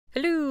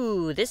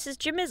Hello, this is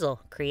Jamizzle,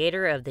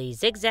 creator of the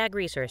ZigZag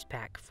Resource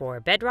Pack for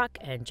Bedrock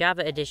and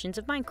Java editions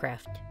of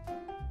Minecraft.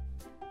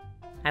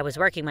 I was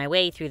working my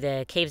way through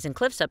the Caves and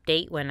Cliffs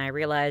update when I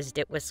realized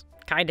it was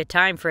kinda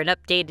time for an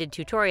updated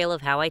tutorial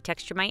of how I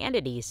texture my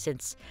entities,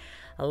 since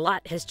a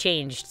lot has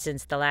changed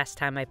since the last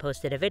time I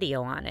posted a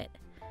video on it.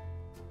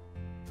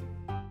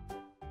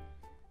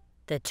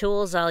 The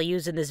tools I'll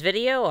use in this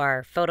video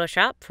are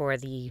Photoshop for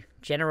the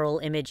general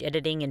image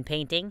editing and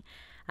painting.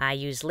 I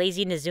use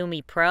Lazy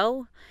Nezumi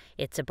Pro.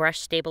 It's a brush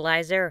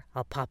stabilizer.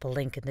 I'll pop a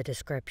link in the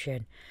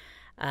description.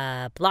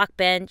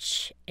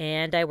 Blockbench,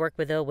 and I work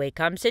with a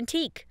Wacom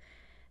Cintiq.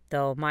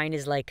 Though mine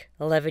is like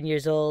 11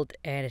 years old,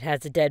 and it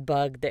has a dead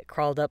bug that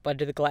crawled up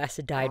under the glass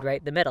and died right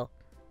in the middle.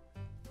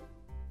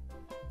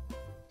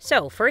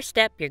 So, first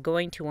step, you're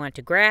going to want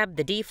to grab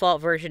the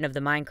default version of the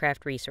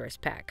Minecraft Resource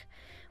Pack,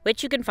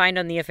 which you can find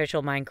on the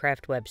official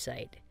Minecraft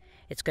website.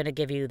 It's going to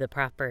give you the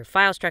proper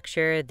file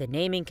structure, the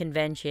naming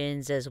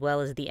conventions, as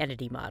well as the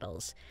entity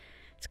models.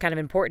 It's kind of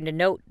important to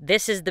note,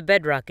 this is the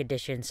Bedrock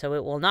edition, so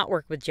it will not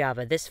work with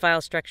Java. This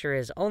file structure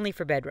is only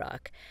for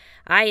Bedrock.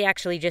 I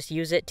actually just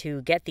use it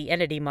to get the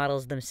entity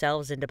models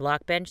themselves into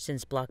Blockbench,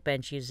 since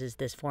Blockbench uses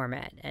this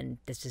format, and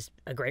this is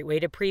a great way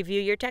to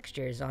preview your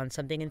textures on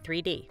something in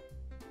 3D.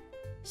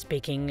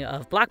 Speaking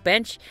of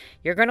Blockbench,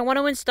 you're going to want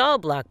to install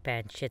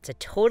Blockbench. It's a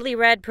totally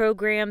rad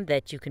program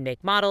that you can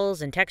make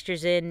models and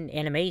textures in,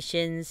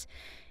 animations,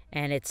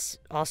 and it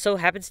also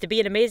happens to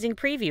be an amazing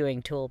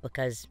previewing tool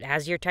because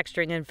as you're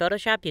texturing in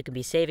Photoshop, you can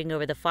be saving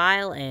over the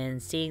file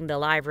and seeing the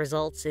live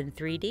results in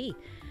 3D.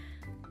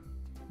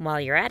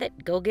 While you're at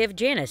it, go give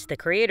Janice, the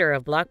creator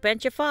of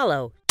Blockbench, a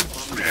follow.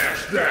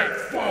 Smash that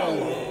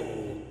follow!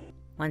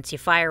 Once you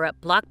fire up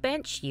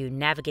Blockbench, you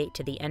navigate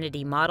to the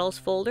Entity Models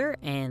folder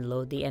and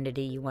load the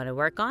entity you want to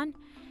work on.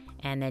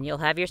 And then you'll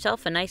have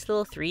yourself a nice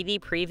little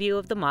 3D preview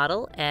of the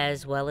model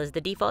as well as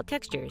the default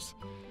textures.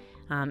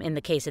 In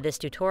the case of this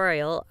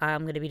tutorial,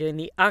 I'm going to be doing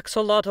the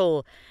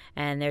axolotl,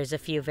 and there's a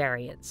few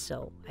variants,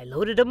 so I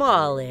loaded them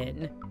all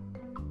in.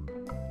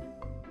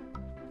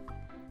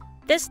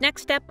 This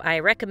next step I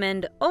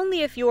recommend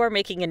only if you are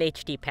making an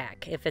HD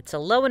pack. If it's a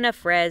low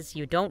enough res,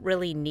 you don't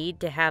really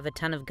need to have a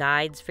ton of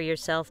guides for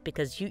yourself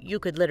because you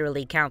could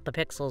literally count the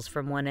pixels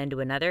from one end to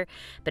another.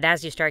 But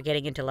as you start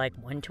getting into like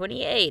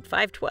 128,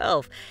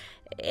 512,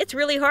 it's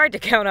really hard to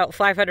count out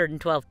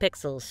 512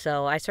 pixels,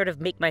 so I sort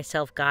of make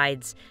myself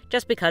guides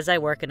just because I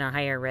work in a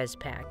higher res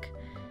pack.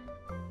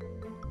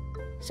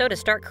 So to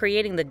start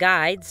creating the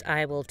guides,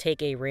 I will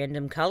take a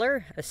random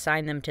color,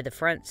 assign them to the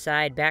front,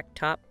 side, back,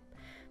 top,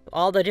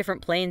 all the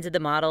different planes of the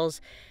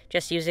models,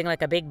 just using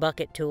like a big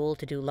bucket tool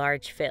to do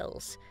large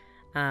fills.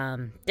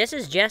 This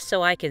is just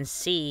so I can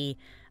see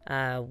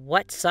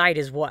what side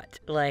is what.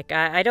 Like,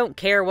 I don't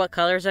care what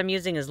colors I'm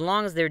using as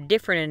long as they're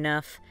different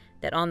enough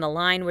that on the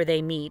line where they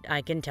meet,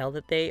 I can tell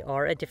that they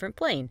are a different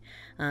plane.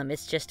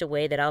 It's just a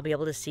way that I'll be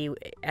able to see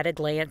at a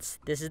glance,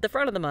 this is the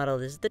front of the model,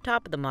 this is the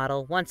top of the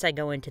model, once I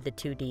go into the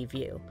 2D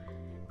view.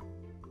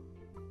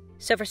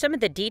 So for some of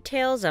the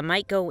details, I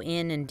might go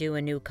in and do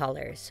a new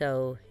color.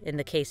 So in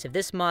the case of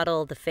this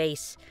model, the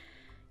face,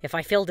 if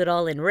I filled it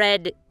all in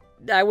red,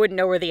 I wouldn't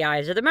know where the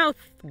eyes or the mouth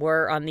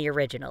were on the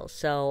original.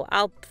 So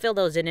I'll fill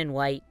those in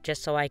white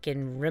just so I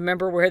can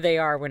remember where they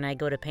are when I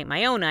go to paint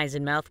my own eyes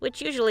and mouth,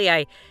 which usually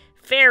I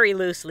very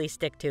loosely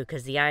stick to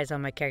because the eyes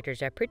on my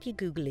characters are pretty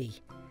googly.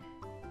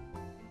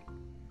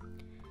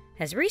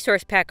 As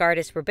resource pack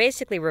artists, we're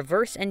basically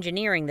reverse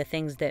engineering the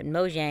things that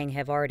Mojang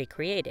have already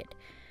created.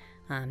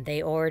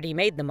 They already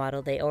made the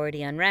model, they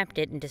already unwrapped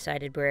it and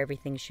decided where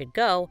everything should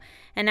go,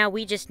 and now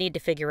we just need to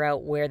figure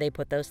out where they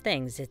put those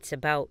things. It's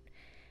about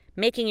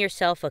making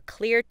yourself a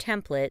clear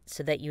template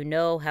so that you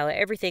know how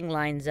everything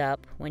lines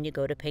up when you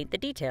go to paint the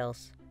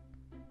details.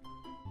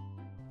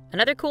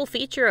 Another cool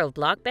feature of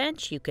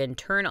Blockbench, you can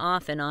turn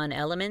off and on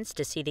elements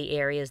to see the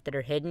areas that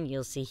are hidden.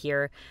 You'll see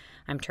here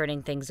I'm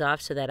turning things off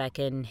so that I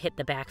can hit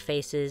the back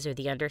faces or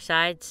the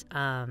undersides.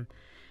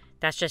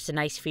 That's just a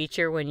nice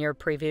feature when you're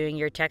previewing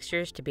your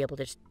textures to be able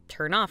to just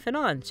turn off and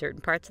on certain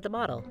parts of the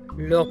model.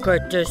 Look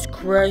at this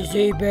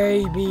crazy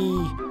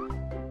baby!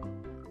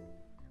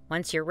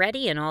 Once you're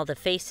ready and all the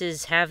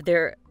faces have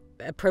their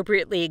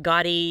appropriately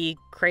gaudy,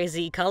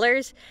 crazy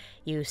colors,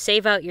 you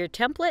save out your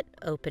template,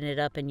 open it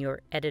up in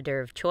your editor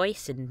of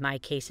choice, in my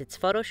case it's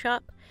Photoshop,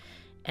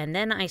 and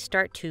then I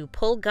start to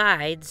pull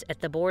guides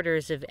at the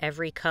borders of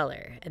every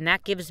color, and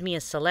that gives me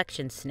a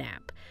selection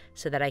snap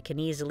so that I can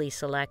easily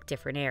select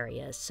different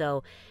areas.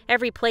 So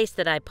every place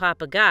that I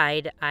pop a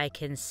guide, I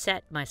can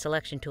set my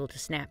selection tool to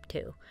snap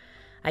to.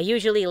 I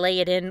usually lay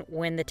it in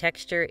when the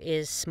texture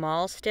is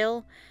small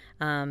still.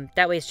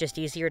 That way it's just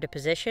easier to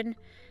position.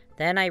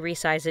 Then I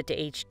resize it to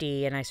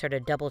HD and I sort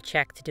of double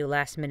check to do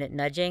last minute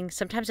nudging.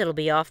 Sometimes it'll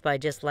be off by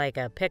just like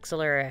a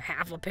pixel or a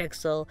half a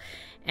pixel.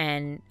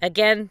 And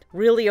again,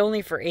 really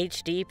only for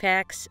HD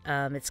packs.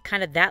 It's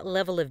kind of that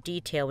level of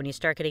detail when you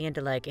start getting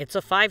into like, it's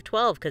a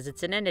 512 because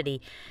it's an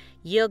entity.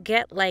 You'll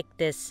get like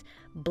this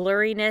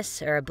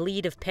blurriness or a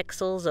bleed of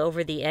pixels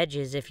over the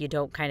edges if you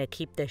don't kind of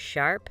keep this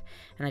sharp.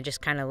 And I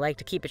just kind of like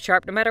to keep it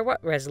sharp no matter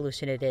what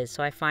resolution it is.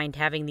 So I find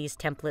having these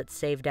templates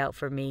saved out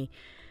for me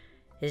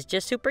is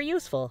just super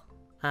useful.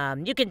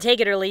 You can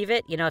take it or leave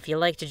it. You know, if you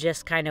like to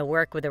just kind of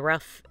work with a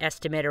rough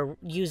estimate or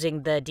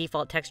using the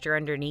default texture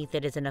underneath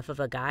it is enough of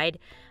a guide,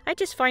 I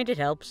just find it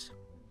helps.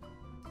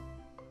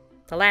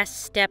 The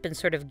last step in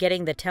sort of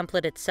getting the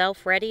template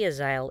itself ready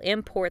is I'll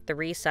import the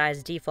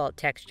resized default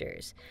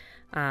textures.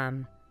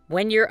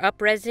 When you're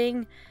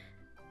up-resing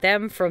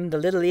them from the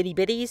little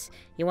itty-bitties,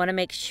 you want to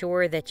make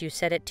sure that you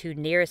set it to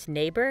nearest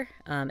neighbor,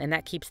 and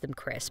that keeps them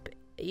crisp.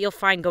 You'll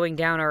find going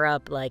down or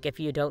up, like if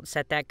you don't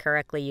set that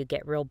correctly, you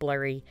get real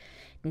blurry,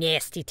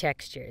 nasty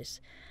textures.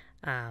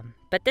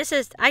 But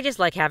I just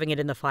like having it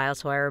in the file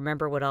so I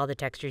remember what all the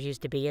textures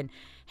used to be. And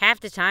half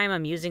the time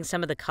I'm using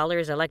some of the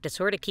colors. I like to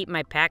sort of keep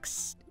my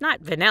packs,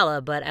 not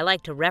vanilla, but I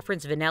like to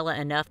reference vanilla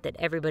enough that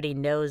everybody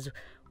knows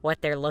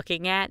what they're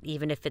looking at,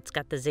 even if it's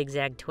got the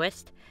zigzag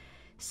twist.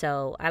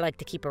 So I like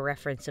to keep a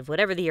reference of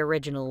whatever the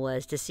original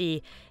was to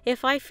see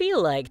if I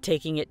feel like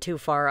taking it too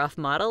far off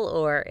model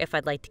or if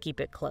I'd like to keep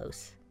it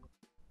close.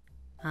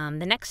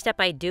 The next step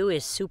I do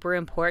is super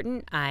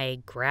important.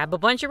 I grab a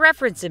bunch of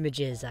reference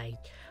images. I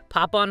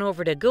pop on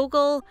over to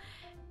Google,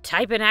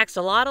 type in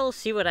axolotl,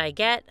 see what I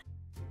get.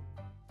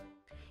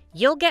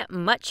 You'll get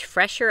much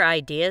fresher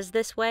ideas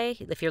this way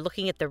if you're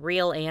looking at the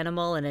real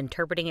animal and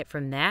interpreting it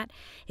from that.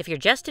 If you're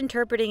just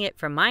interpreting it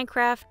from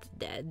Minecraft,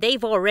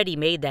 they've already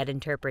made that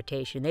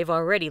interpretation. They've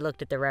already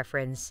looked at the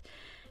reference,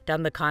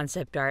 done the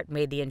concept art,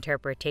 made the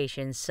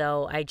interpretation.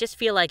 So I just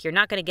feel like you're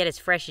not going to get as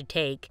fresh a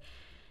take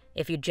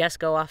if you just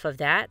go off of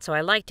that. So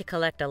I like to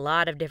collect a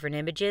lot of different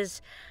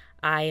images.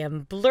 I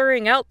am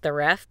blurring out the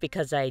ref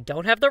because I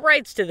don't have the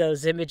rights to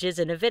those images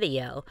in a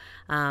video.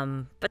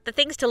 But the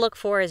things to look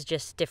for is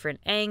just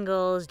different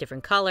angles,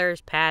 different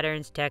colors,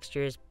 patterns,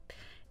 textures.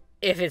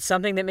 If it's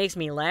something that makes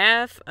me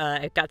laugh,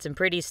 I've got some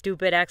pretty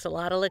stupid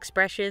axolotl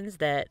expressions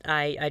that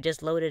I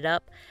just loaded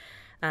up.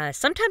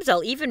 Sometimes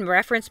I'll even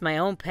reference my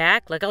own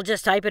pack. Like I'll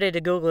just type it into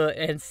Google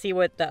and see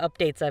what the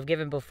updates I've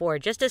given before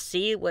just to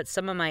see what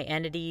some of my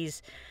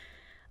entities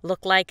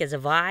look like as a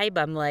vibe.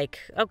 I'm like,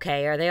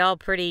 okay, are they all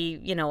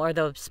pretty, are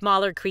the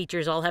smaller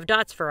creatures all have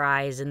dots for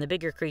eyes and the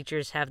bigger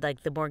creatures have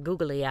like the more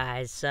googly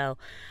eyes? So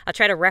I'll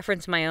try to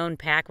reference my own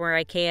pack where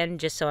I can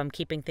just so I'm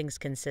keeping things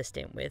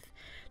consistent with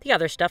the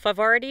other stuff I've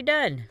already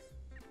done.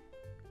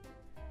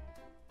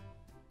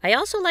 I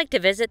also like to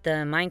visit the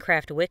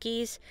Minecraft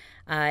wikis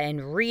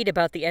and read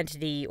about the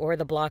entity or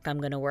the block I'm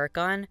going to work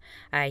on.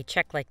 I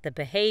check like the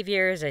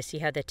behaviors, I see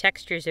how the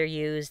textures are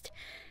used.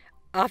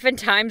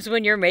 Oftentimes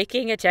when you're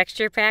making a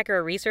texture pack or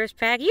a resource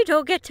pack, you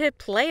don't get to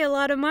play a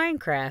lot of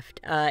Minecraft.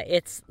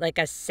 It's like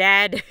a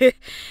sad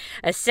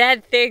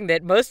thing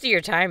that most of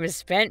your time is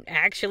spent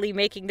actually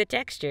making the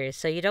textures.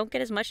 So you don't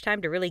get as much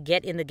time to really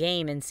get in the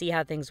game and see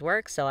how things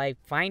work. So I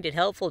find it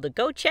helpful to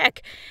go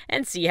check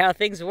and see how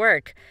things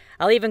work.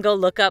 I'll even go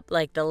look up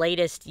like the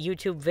latest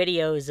YouTube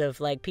videos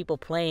of like people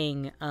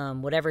playing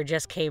whatever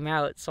just came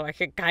out. So I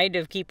could kind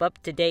of keep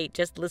up to date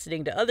just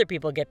listening to other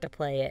people get to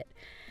play it.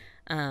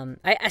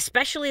 I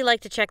especially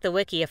like to check the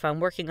wiki if I'm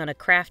working on a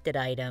crafted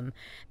item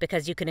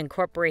because you can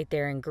incorporate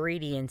their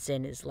ingredients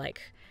in as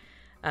like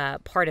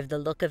part of the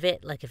look of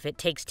it. Like if it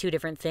takes two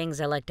different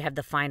things, I like to have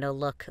the final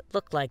look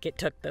like it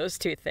took those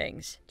two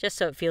things, just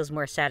so it feels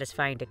more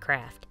satisfying to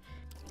craft.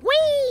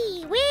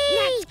 Whee!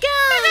 Let's go!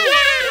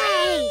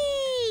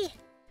 Yay!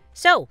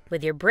 So,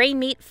 with your brain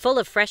meat full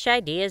of fresh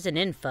ideas and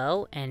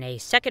info and a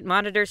second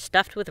monitor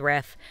stuffed with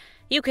ref,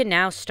 you can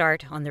now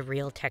start on the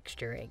real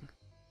texturing.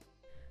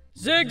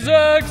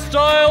 ZigZag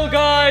Style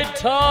Guide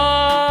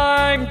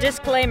time!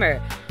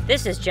 Disclaimer,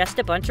 this is just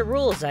a bunch of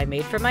rules I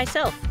made for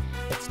myself.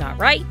 It's not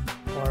right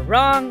or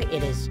wrong,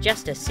 it is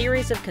just a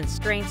series of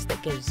constraints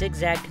that give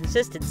zigzag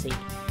consistency.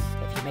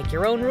 If you make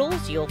your own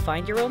rules, you'll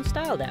find your own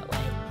style that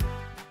way.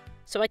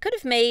 So I could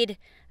have made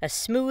a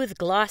smooth,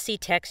 glossy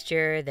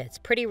texture that's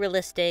pretty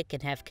realistic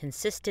and have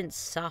consistent,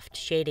 soft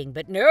shading,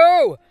 but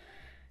no!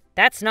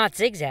 That's not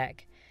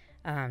zigzag.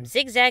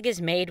 Zigzag is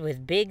made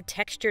with big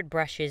textured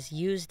brushes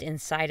used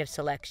inside of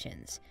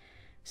selections.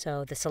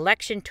 So the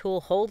selection tool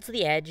holds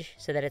the edge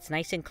so that it's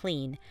nice and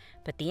clean,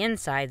 but the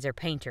insides are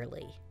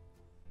painterly.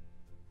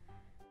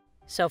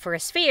 So for a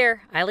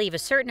sphere, I leave a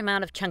certain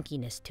amount of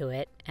chunkiness to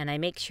it, and I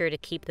make sure to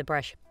keep the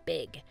brush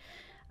big.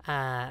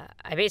 I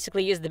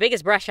basically use the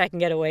biggest brush I can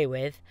get away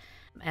with,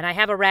 and I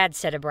have a rad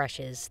set of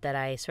brushes that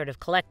I sort of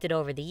collected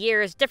over the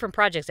years, different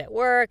projects at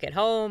work, at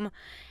home,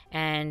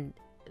 and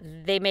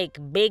they make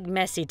big,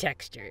 messy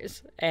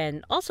textures.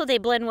 And also they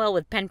blend well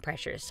with pen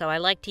pressure, so I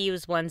like to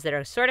use ones that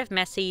are sort of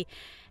messy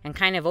and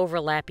kind of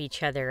overlap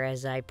each other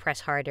as I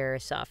press harder or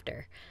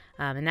softer.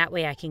 And that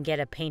way I can get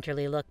a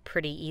painterly look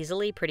pretty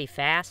easily, pretty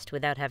fast,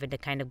 without having to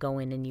kind of go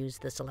in and use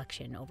the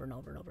selection over and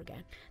over and over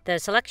again. The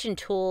selection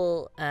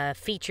tool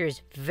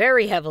features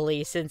very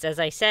heavily since, as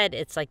I said,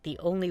 it's like the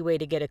only way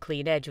to get a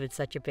clean edge with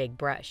such a big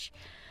brush.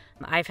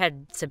 I've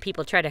had some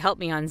people try to help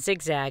me on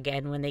ZigZag,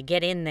 and when they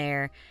get in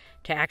there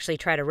to actually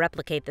try to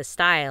replicate the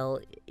style,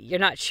 you're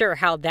not sure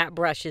how that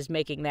brush is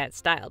making that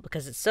style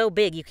because it's so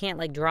big you can't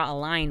like draw a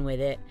line with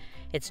it.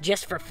 It's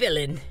just for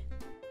filling.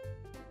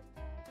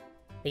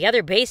 The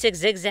other basic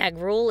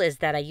ZigZag rule is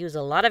that I use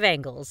a lot of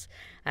angles.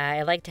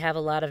 I like to have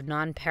a lot of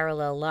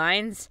non-parallel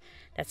lines.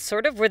 That's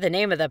sort of where the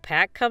name of the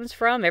pack comes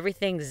from.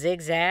 Everything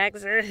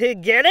zigzags.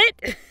 Get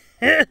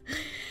it?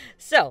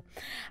 So,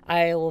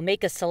 I will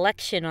make a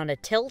selection on a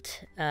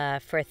tilt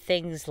for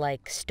things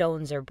like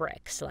stones or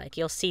bricks. Like,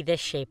 you'll see this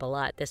shape a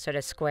lot, this sort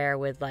of square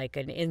with like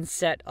an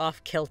inset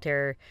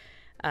off-kilter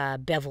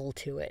bevel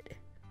to it.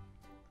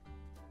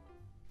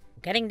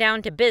 Getting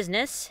down to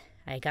business,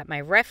 I got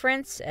my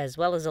reference as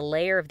well as a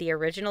layer of the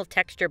original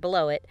texture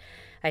below it.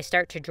 I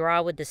start to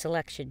draw with the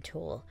selection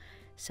tool.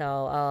 So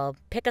I'll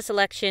pick a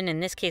selection. In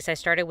this case, I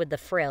started with the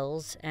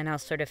frills, and I'll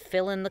sort of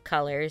fill in the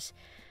colors.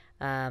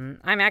 I'm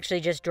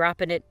actually just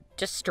dropping it,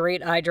 just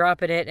straight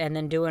eyedropping it, and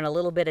then doing a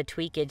little bit of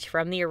tweakage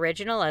from the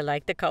original. I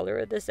like the color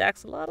of this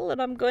axolotl,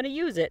 and I'm going to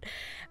use it.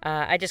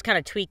 I just kind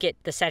of tweak it,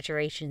 the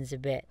saturations a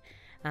bit.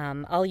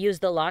 I'll use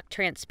the lock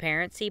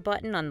transparency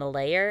button on the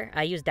layer.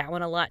 I use that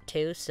one a lot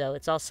too, so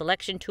it's all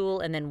selection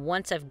tool, and then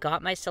once I've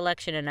got my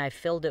selection and I've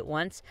filled it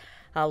once,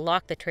 I'll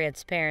lock the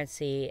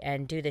transparency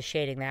and do the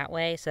shading that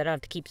way, so I don't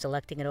have to keep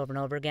selecting it over and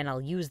over again.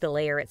 I'll use the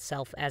layer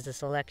itself as a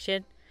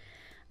selection.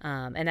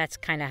 And that's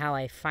kind of how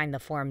I find the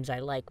forms I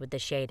like with the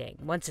shading.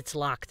 Once it's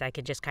locked, I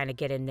can just kind of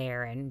get in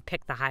there and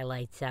pick the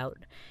highlights out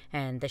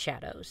and the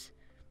shadows.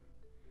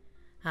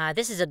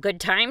 This is a good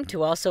time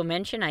to also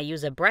mention I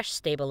use a brush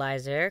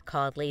stabilizer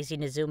called Lazy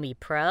Nezumi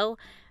Pro.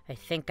 I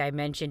think I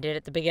mentioned it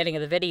at the beginning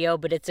of the video,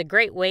 but it's a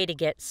great way to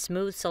get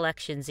smooth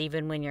selections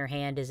even when your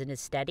hand isn't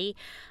as steady.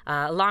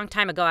 A long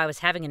time ago, I was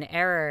having an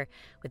error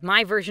with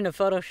my version of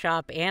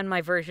Photoshop and my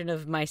version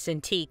of my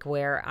Cintiq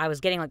where I was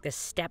getting like this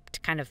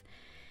stepped kind of...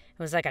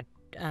 It was like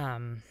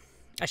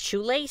a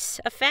shoelace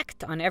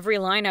effect on every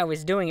line I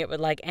was doing. It would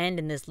like end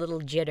in this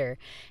little jitter,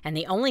 and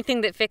the only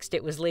thing that fixed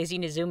it was Lazy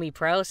Nezumi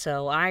Pro.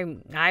 So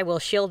I will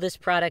shill this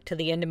product to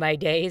the end of my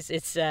days.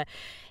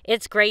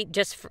 It's great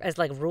just as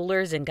like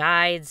rulers and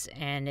guides,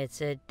 and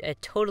it's a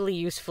totally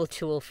useful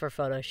tool for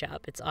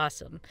Photoshop. It's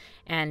awesome,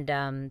 and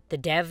the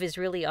dev is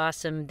really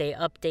awesome. They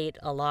update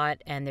a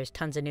lot, and there's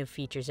tons of new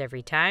features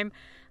every time.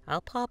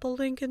 I'll pop a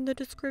link in the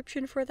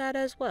description for that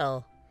as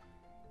well.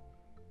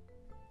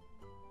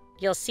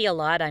 You'll see a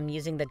lot I'm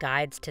using the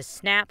guides to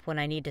snap when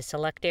I need to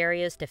select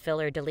areas to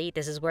fill or delete.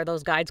 This is where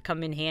those guides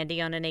come in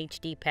handy on an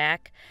HD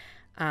pack.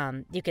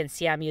 You can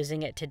see I'm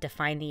using it to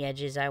define the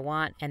edges I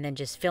want and then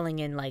just filling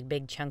in like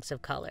big chunks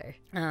of color.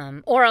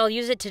 Or I'll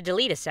use it to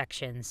delete a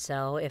section.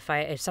 So if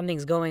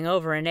something's going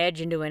over an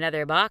edge into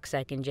another box,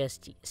 I can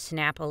just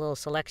snap a little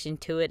selection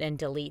to it and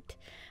delete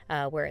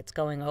where it's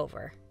going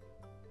over.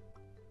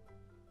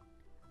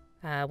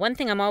 One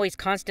thing I'm always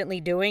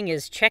constantly doing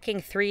is checking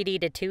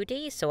 3D to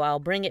 2D, so I'll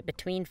bring it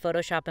between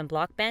Photoshop and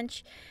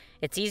Blockbench.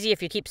 It's easy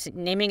if you keep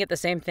naming it the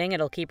same thing,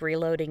 it'll keep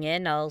reloading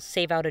in. I'll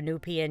save out a new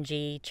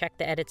PNG, check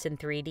the edits in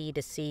 3D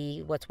to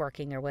see what's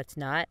working or what's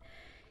not.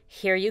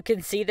 Here you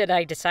can see that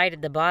I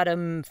decided the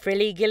bottom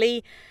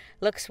frilly-gilly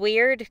looks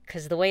weird,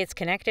 because the way it's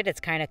connected, it's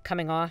kind of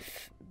coming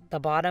off the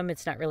bottom.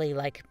 It's not really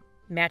like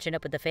matching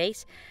up with the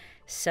face.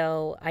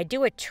 So I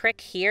do a trick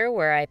here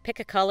where I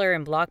pick a color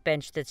in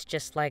Blockbench that's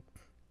just like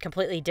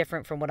completely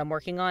different from what I'm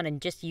working on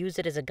and just use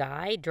it as a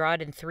guide, draw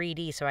it in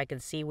 3D so I can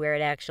see where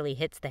it actually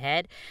hits the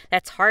head.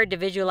 That's hard to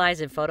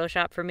visualize in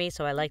Photoshop for me,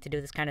 so I like to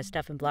do this kind of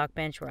stuff in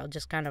Blockbench where I'll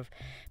just kind of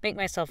make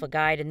myself a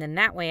guide, and then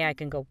that way I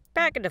can go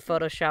back into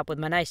Photoshop with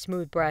my nice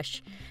smooth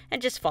brush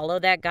and just follow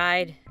that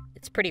guide.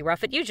 It's pretty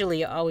rough. It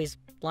usually always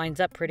lines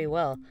up pretty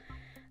well.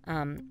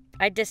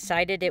 I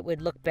decided it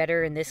would look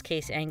better in this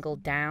case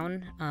angled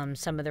down.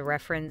 Some of the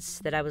reference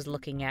that I was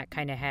looking at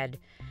kind of had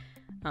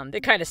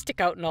they kind of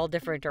stick out in all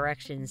different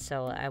directions,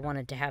 so I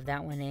wanted to have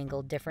that one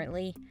angled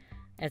differently.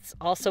 It's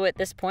also at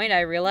this point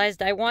I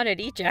realized I wanted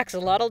each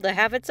axolotl to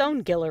have its own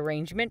gill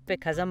arrangement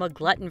because I'm a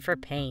glutton for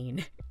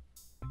pain.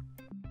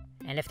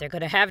 And if they're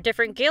going to have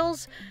different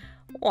gills,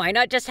 why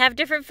not just have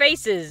different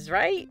faces,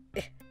 right?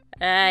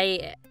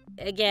 I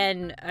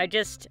can't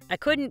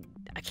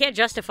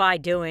justify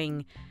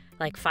doing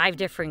like 5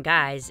 different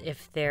guys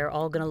if they're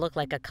all going to look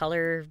like a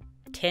color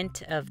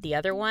tint of the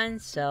other one,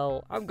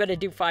 so I'm gonna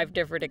do 5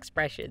 different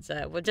expressions.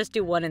 We'll just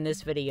do one in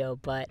this video,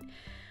 but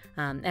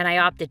and I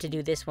opted to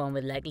do this one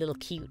with like little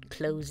cute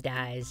closed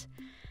eyes.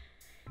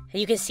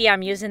 You can see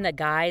I'm using the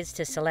guides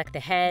to select the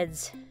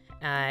heads,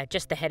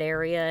 just the head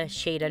area,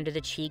 shade under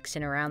the cheeks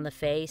and around the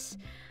face.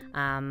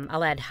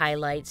 I'll add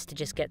highlights to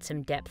just get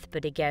some depth,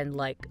 but again,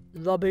 like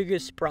the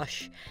biggest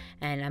brush,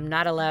 and I'm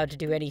not allowed to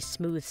do any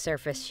smooth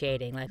surface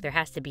shading. Like there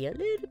has to be a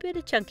little bit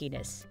of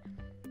chunkiness.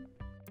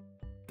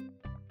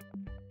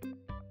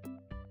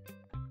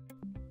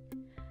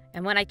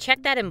 And when I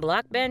checked that in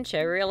Blockbench,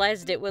 I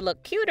realized it would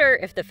look cuter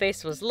if the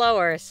face was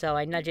lower, so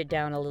I nudge it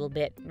down a little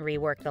bit and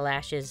rework the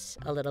lashes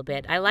a little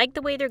bit. I like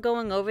the way they're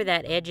going over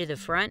that edge of the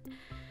front.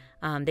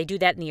 They do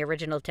that in the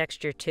original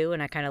texture too,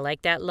 and I kind of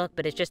like that look,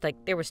 but it's just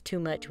like there was too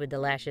much with the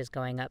lashes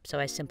going up, so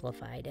I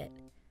simplified it.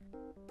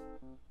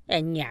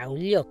 And now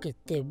look at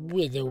the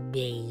widow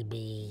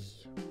baby.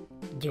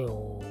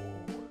 Oh.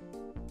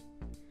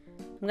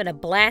 I'm going to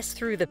blast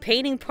through the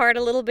painting part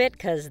a little bit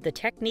because the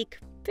technique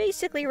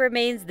basically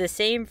remains the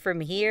same from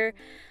here.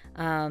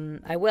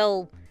 I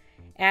will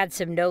add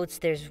some notes.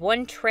 There's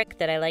one trick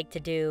that I like to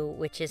do,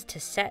 which is to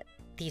set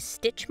these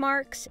stitch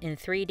marks in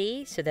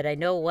 3D so that I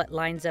know what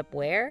lines up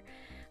where.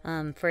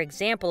 For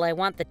example, I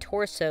want the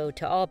torso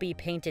to all be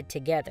painted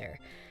together.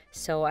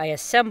 So I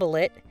assemble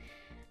it.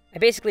 I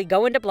basically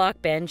go into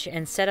Blockbench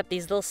and set up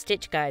these little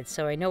stitch guides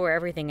so I know where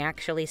everything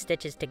actually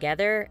stitches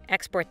together,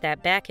 export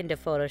that back into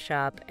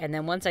Photoshop, and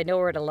then once I know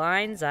where it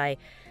aligns, I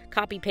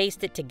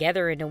copy-paste it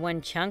together into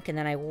one chunk, and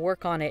then I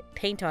work on it,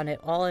 paint on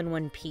it all in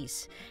one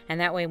piece. And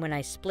that way when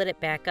I split it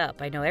back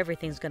up, I know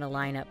everything's going to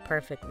line up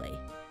perfectly.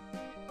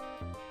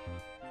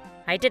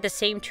 I did the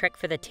same trick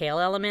for the tail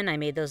element. I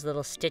made those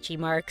little stitchy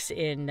marks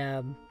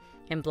in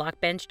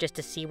Blockbench just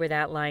to see where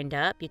that lined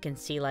up. You can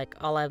see like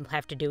all I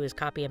have to do is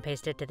copy and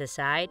paste it to the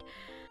side.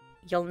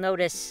 You'll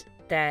notice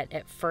that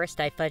at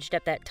first I fudged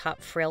up that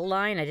top frill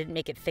line. I didn't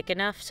make it thick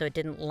enough so it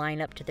didn't line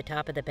up to the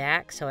top of the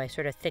back, so I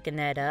sort of thickened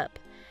that up.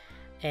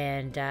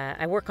 And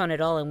I work on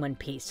it all in one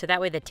piece. So that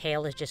way the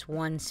tail is just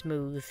one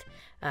smooth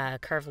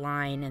curved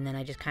line, and then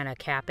I just kind of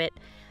cap it.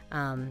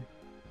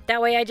 That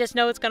way I just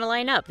know it's going to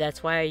line up.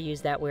 That's why I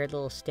use that weird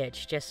little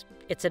stitch. Just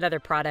it's another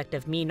product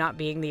of me not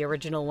being the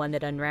original one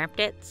that unwrapped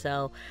it,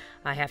 so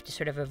I have to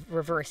sort of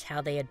reverse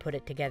how they had put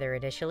it together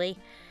initially.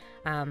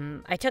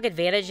 I took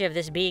advantage of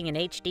this being an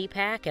HD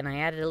pack, and I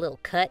added a little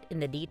cut in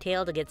the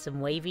detail to get some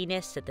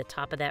waviness at the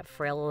top of that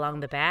frill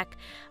along the back.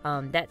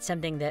 That's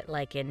something that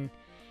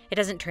it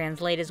doesn't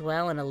translate as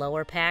well in a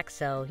lower pack,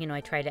 so, you know,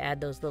 I try to add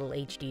those little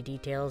HD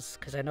details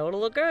because I know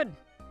it'll look good.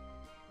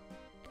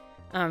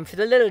 For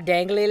the little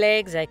dangly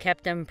legs, I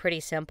kept them pretty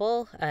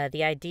simple.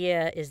 The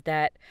idea is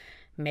that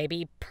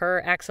maybe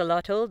per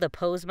axolotl, the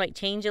pose might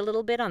change a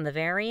little bit on the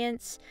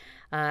variants.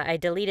 I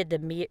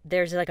deleted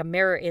there's like a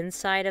mirror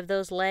inside of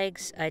those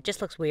legs. It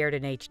just looks weird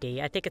in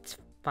HD. I think it's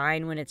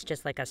fine when it's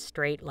just like a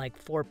straight,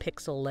 like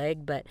 4-pixel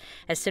leg, but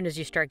as soon as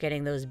you start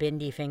getting those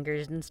bendy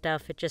fingers and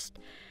stuff, it just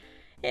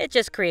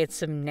creates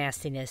some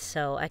nastiness.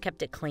 So I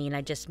kept it clean.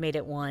 I just made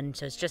it one,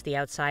 so it's just the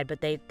outside, but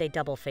they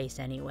double face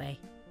anyway.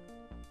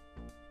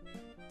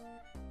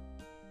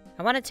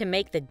 I wanted to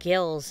make the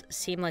gills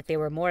seem like they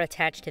were more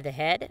attached to the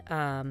head.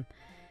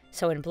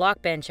 So in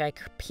Blockbench, I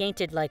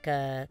painted like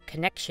a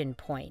connection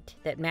point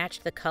that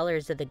matched the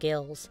colors of the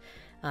gills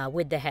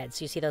with the head.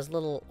 So you see those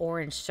little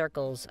orange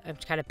circles. I'm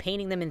kind of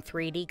painting them in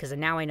 3D because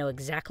now I know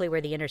exactly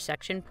where the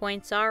intersection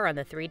points are on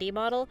the 3D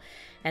model.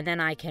 And then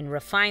I can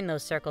refine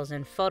those circles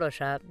in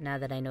Photoshop now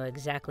that I know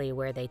exactly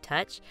where they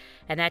touch.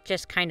 And that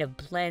just kind of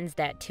blends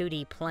that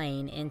 2D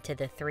plane into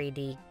the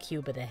 3D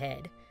cube of the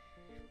head.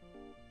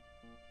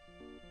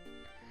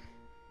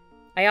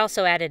 I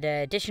also added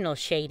additional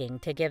shading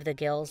to give the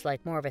gills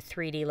like more of a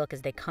 3D look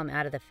as they come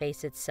out of the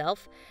face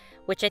itself,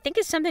 which I think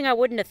is something I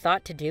wouldn't have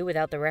thought to do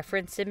without the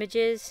reference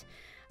images.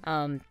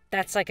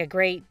 That's like a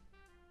great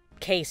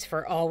case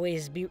for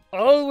always be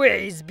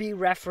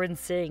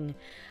referencing,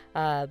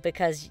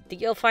 because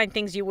you'll find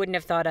things you wouldn't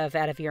have thought of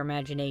out of your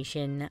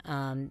imagination.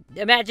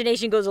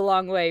 Imagination goes a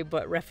long way,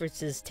 but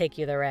references take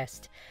you the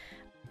rest.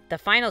 The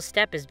final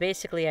step is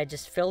basically I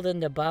just filled in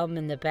the bum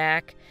and the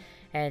back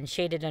and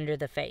shaded under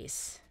the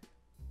face.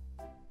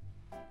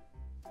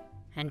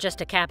 And just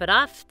to cap it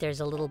off, there's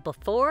a little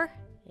before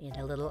and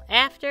a little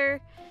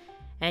after,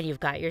 and you've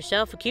got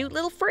yourself a cute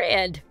little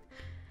friend.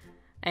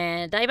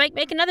 And I might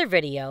make another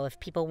video if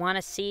people want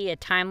to see a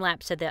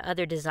time-lapse of the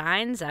other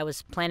designs. I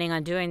was planning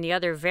on doing the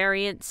other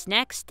variants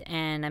next,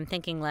 and I'm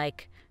thinking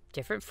like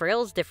different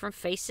frills, different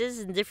faces,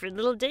 and different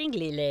little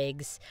dangly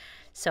legs.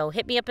 So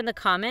hit me up in the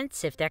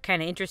comments if that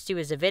kind of interests you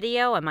as a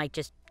video. I might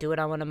just do it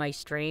on one of my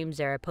streams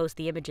or post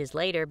the images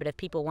later, but if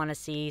people want to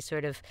see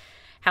sort of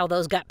how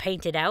those got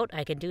painted out,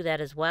 I can do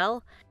that as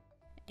well.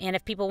 And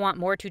if people want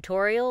more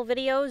tutorial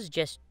videos,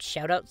 just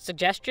shout out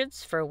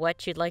suggestions for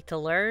what you'd like to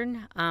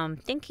learn.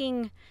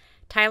 Thinking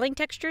tiling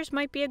textures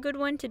might be a good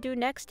one to do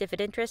next if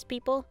it interests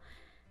people.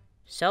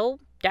 So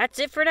that's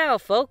it for now,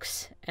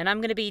 folks. And I'm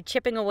going to be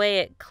chipping away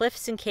at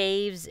cliffs and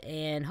caves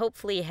and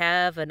hopefully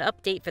have an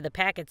update for the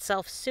pack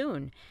itself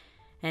soon.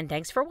 And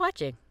thanks for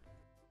watching.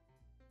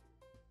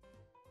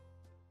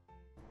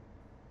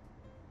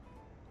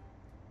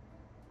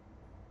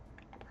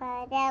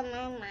 Put it in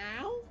my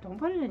mouth. Don't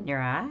put it in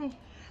your eye.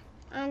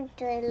 I'm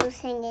doing a little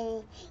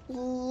singing.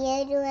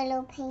 You do a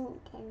little painting,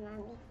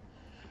 Mommy.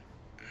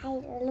 I do a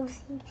little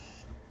singing.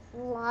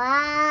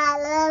 La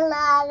la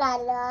la la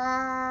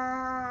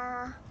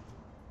la.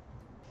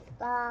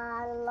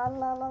 La la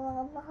la la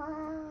la la.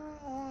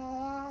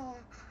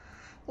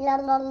 La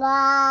la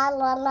la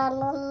la la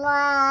la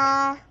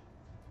la.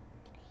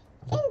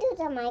 Into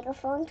a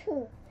microphone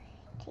too.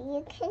 So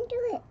you can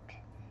do it.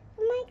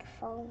 The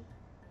microphone.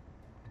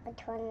 I'll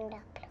turn it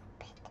up a little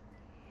bit.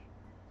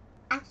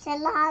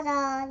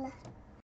 Axolotl.